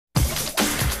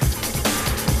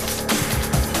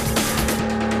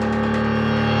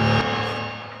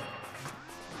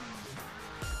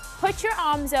Reach your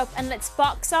arms up and let's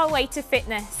box our way to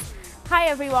fitness. Hi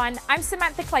everyone, I'm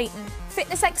Samantha Clayton,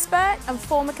 fitness expert and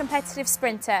former competitive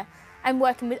sprinter. I'm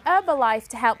working with Herbalife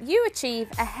to help you achieve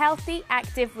a healthy,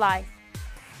 active life.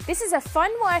 This is a fun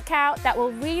workout that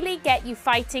will really get you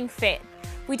fighting fit.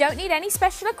 We don't need any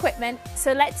special equipment,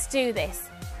 so let's do this.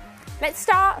 Let's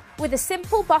start with a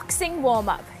simple boxing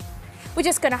warm-up. We're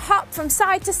just going to hop from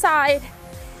side to side.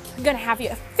 You're going to have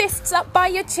your fists up by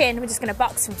your chin. We're just going to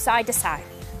box from side to side.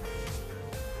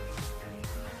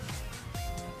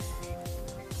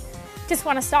 Just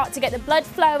want to start to get the blood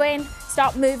flowing,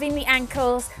 start moving the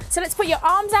ankles. So let's put your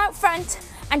arms out front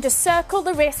and just circle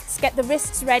the wrists, get the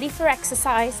wrists ready for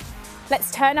exercise.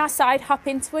 Let's turn our side hop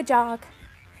into a jog.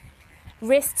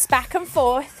 Wrists back and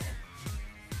forth.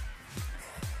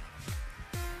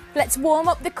 Let's warm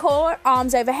up the core,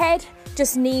 arms overhead,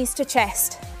 just knees to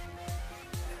chest.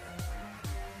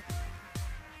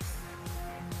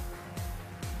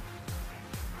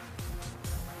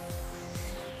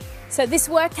 So this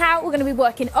workout, we're going to be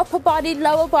working upper body,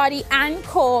 lower body and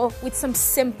core with some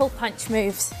simple punch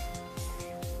moves.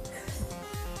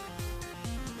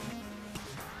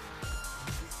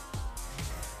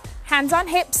 Hands on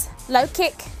hips, low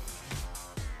kick.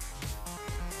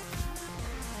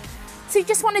 So you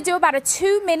just want to do about a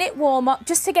 2-minute warm up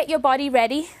just to get your body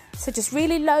ready. So just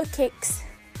really low kicks.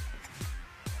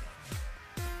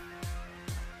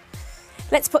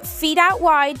 Let's put feet out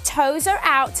wide, toes are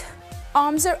out.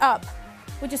 Arms are up.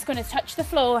 We're just going to touch the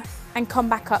floor and come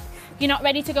back up. If you're not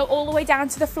ready to go all the way down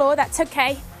to the floor, that's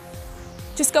okay.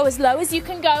 Just go as low as you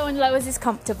can go and low as is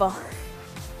comfortable.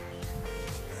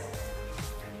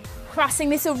 Crossing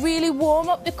this will really warm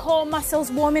up the core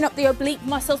muscles, warming up the oblique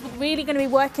muscles. We're really going to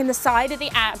be working the side of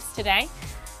the abs today.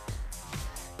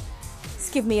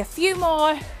 Just give me a few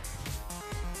more.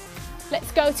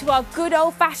 Let's go to our good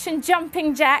old-fashioned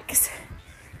jumping jacks.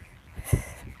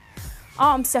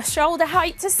 Arms to shoulder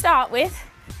height to start with.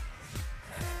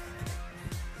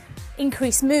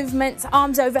 Increase movements,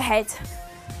 arms overhead.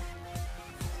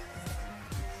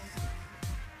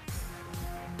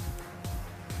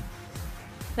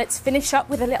 Let's finish up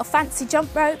with a little fancy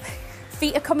jump rope.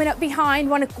 Feet are coming up behind.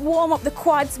 Want to warm up the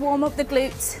quads, warm up the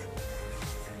glutes.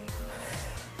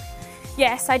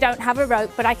 Yes, I don't have a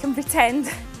rope, but I can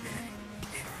pretend.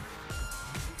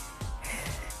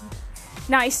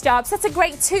 Nice job. So that's a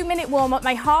great 2-minute warm up.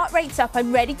 My heart rate's up.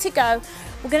 I'm ready to go.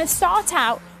 We're going to start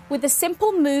out with a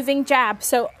simple moving jab.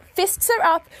 So fists are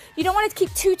up. You don't want to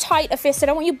keep too tight a fist. I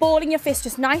don't want you balling your fist.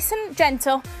 Just nice and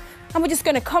gentle. And we're just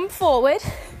going to come forward.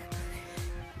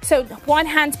 So one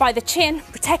hand by the chin,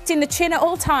 protecting the chin at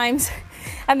all times.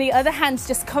 And the other hand's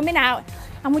just coming out.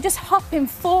 And we're just hopping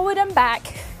forward and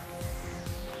back.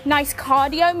 Nice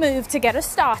cardio move to get us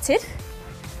started.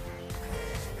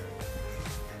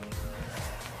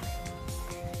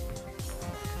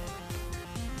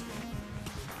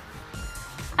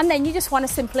 And then you just want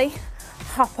to simply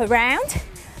hop around,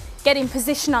 get in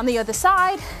position on the other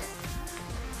side,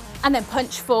 and then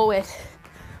punch forward,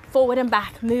 forward and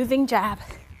back, moving jab.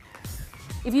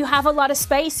 If you have a lot of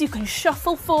space, you can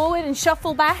shuffle forward and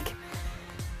shuffle back.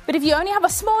 But if you only have a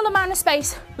small amount of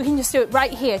space, we can just do it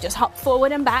right here. Just hop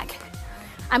forward and back.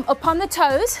 I'm up on the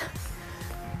toes,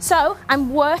 so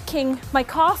I'm working my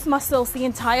calf muscles the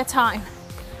entire time.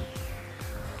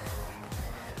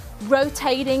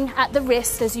 Rotating at the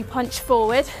wrist as you punch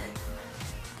forward.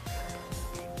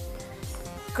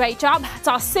 Great job. It's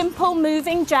our simple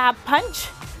moving jab punch.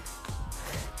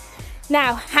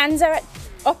 Now hands are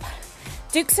up,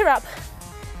 dukes are up,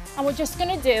 and we're just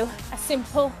going to do a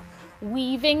simple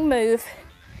weaving move.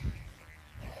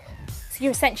 So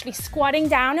you're essentially squatting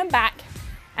down and back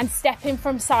and stepping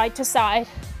from side to side.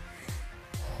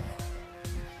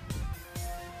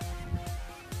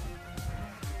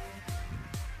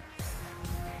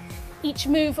 Each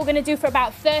move we're going to do for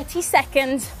about 30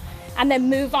 seconds and then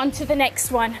move on to the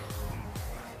next one.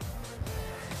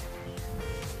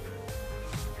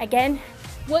 Again,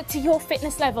 work to your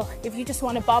fitness level. If you just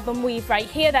want to bob and weave right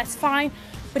here, that's fine.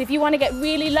 But if you want to get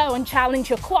really low and challenge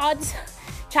your quads,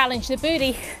 challenge the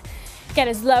booty, get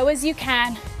as low as you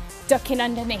can, ducking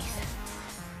underneath.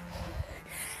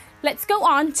 Let's go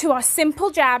on to our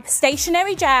simple jab,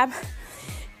 stationary jab.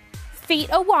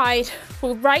 Feet are wide,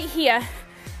 we're right here.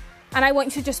 And I want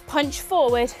you to just punch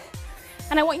forward.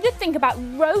 And I want you to think about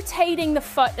rotating the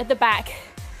foot at the back.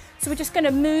 So we're just going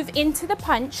to move into the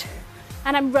punch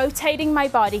and I'm rotating my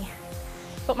body.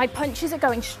 But my punches are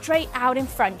going straight out in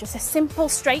front. Just a simple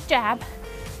straight jab.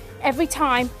 Every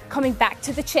time coming back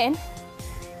to the chin.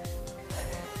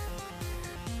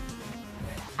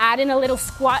 Add in a little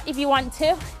squat if you want to.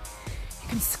 You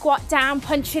can squat down,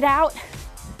 punch it out.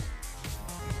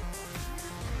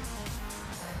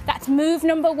 move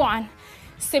number one.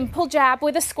 Simple jab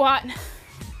with a squat.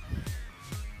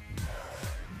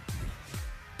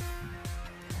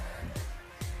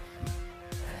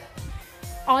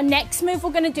 Our next move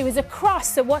we're going to do is a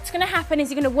cross. So what's going to happen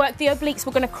is you're going to work the obliques.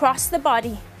 We're going to cross the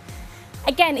body.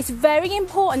 Again, it's very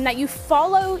important that you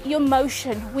follow your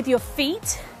motion with your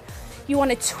feet. You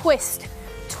want to twist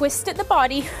at the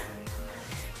body.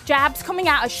 Jabs coming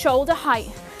out at shoulder height.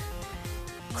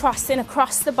 Crossing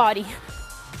across the body.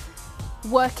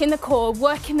 Working the core,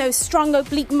 working those strong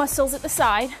oblique muscles at the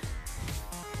side.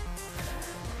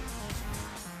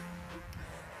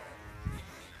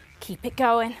 Keep it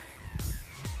going.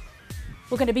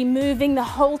 We're going to be moving the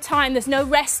whole time. There's no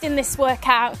rest in this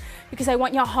workout because I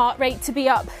want your heart rate to be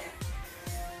up.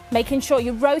 Making sure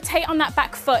you rotate on that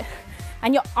back foot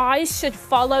and your eyes should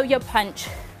follow your punch.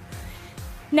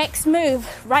 Next move,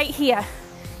 right here.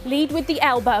 Lead with the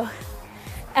elbow.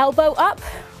 Elbow up,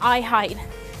 eye height.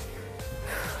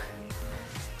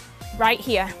 Right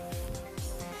here.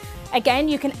 Again,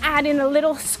 you can add in a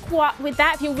little squat with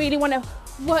that if you really want to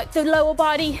work the lower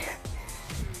body.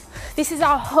 This is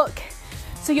our hook.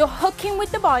 So you're hooking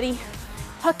with the body,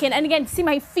 hooking, and again, see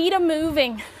my feet are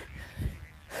moving.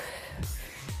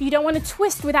 You don't want to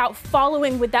twist without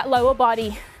following with that lower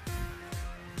body.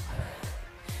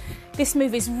 This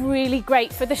move is really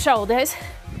great for the shoulders.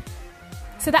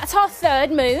 So that's our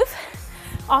third move.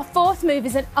 Our fourth move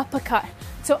is an uppercut.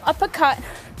 So uppercut,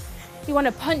 you want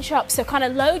to punch up. So kind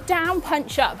of load down,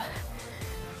 punch up.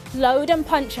 Load and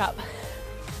punch up.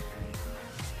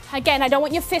 Again, I don't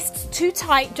want your fists too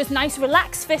tight, just nice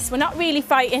relaxed fists. We're not really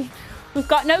fighting. We've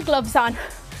got no gloves on.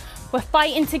 We're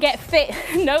fighting to get fit.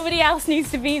 Nobody else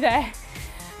needs to be there.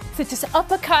 So just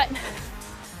uppercut.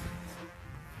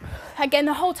 Again,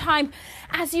 the whole time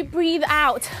as you breathe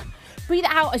out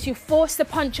as you force the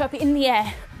punch up in the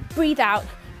air. Breathe out.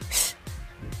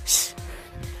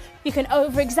 You can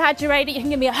over exaggerate it. You can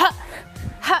give me a hut,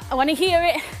 hut. I want to hear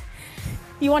it.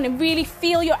 You want to really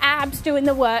feel your abs doing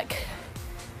the work.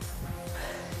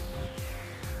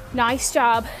 Nice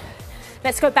job.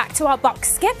 Let's go back to our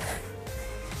box skip.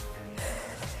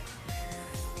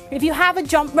 If you have a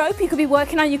jump rope, you could be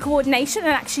working on your coordination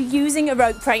and actually using a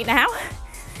rope right now.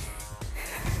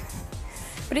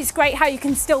 But it's great how you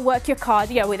can still work your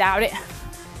cardio without it.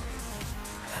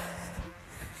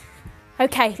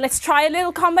 Okay, let's try a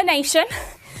little combination.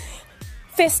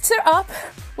 Fists are up.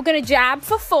 We're going to jab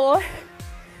for 4,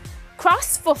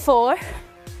 cross for 4,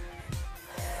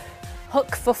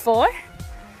 hook for 4,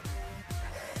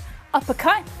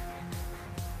 uppercut,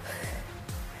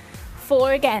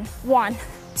 4 again. 1,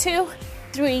 2,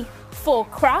 3, 4.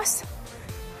 Cross,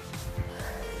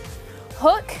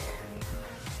 hook,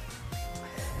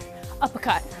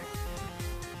 uppercut.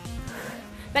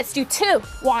 Let's do 2.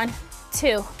 1,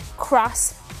 2.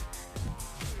 Cross,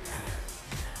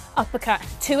 uppercut.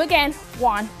 2 again.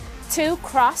 1, 2.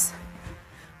 Cross,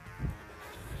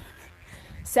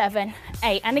 7,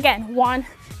 8. And again. 1,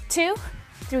 2,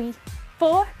 3,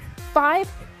 4,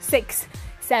 5, 6,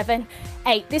 7,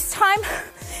 8. This time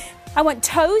I want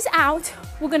toes out.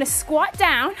 We're going to squat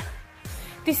down.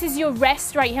 This is your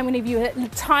rest right here. I'm going to give you a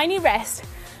tiny rest,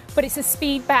 but it's a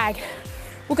speed bag.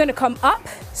 We're going to come up,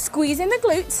 squeezing the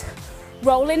glutes,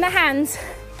 rolling the hands,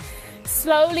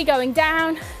 slowly going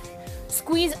down,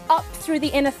 squeeze up through the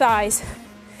inner thighs.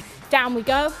 Down we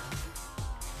go,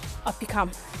 up you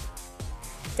come.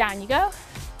 Down you go,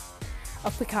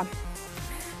 up we come.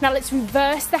 Now let's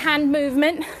reverse the hand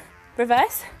movement.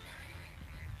 Reverse.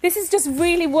 This is just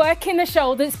really working the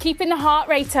shoulders, keeping the heart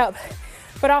rate up.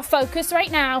 But our focus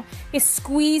right now is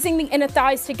squeezing the inner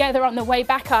thighs together on the way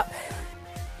back up.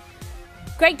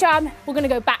 Great job. We're going to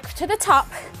go back to the top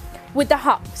with the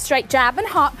hop. Straight jab and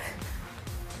hop.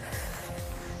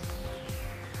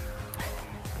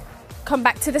 Come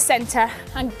back to the center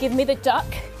and give me the duck.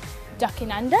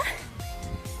 Ducking under.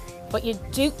 But your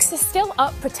dukes are still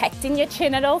up, protecting your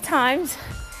chin at all times.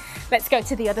 Let's go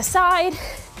to the other side.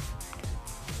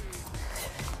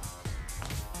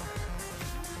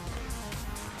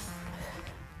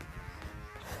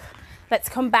 Let's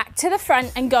come back to the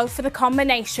front and go for the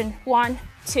combination. 1,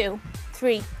 2,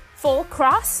 3, 4.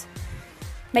 Cross.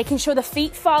 Making sure the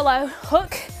feet follow.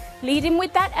 Hook. Leading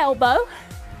with that elbow.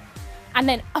 And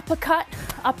then uppercut,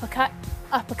 uppercut,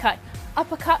 uppercut,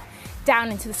 uppercut.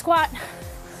 Down into the squat.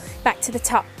 Back to the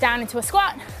top. Down into a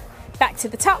squat. Back to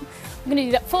the top. We're going to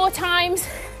do that 4 times.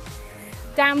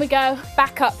 Down we go.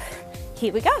 Back up.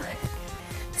 Here we go.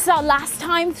 This is our last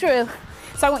time through.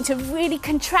 So I want you to really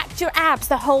contract your abs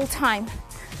the whole time.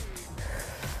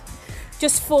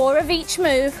 Just 4 of each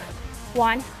move.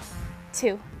 1,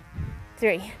 2,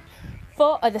 3,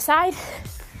 4. Other side.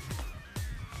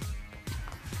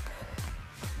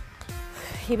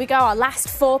 Here we go, our last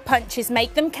 4 punches.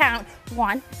 Make them count.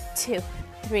 1, 2,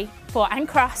 3, 4, and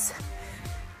cross.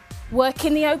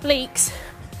 Working the obliques,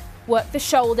 work the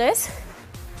shoulders,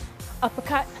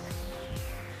 uppercut.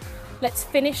 Let's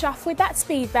finish off with that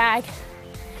speed bag.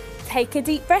 Take a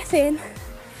deep breath in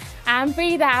and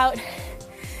breathe out.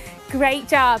 Great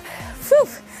job. Whew.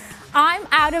 I'm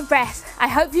out of breath. I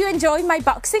hope you enjoyed my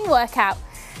boxing workout.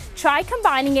 Try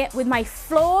combining it with my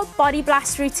floor body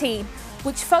blast routine,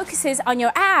 which focuses on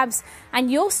your abs,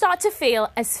 and you'll start to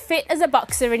feel as fit as a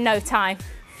boxer in no time.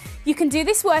 You can do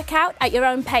this workout at your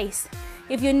own pace.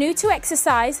 If you're new to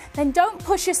exercise, then don't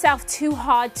push yourself too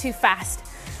hard too fast.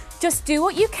 Just do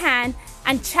what you can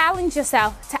and challenge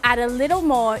yourself to add a little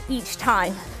more each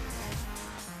time.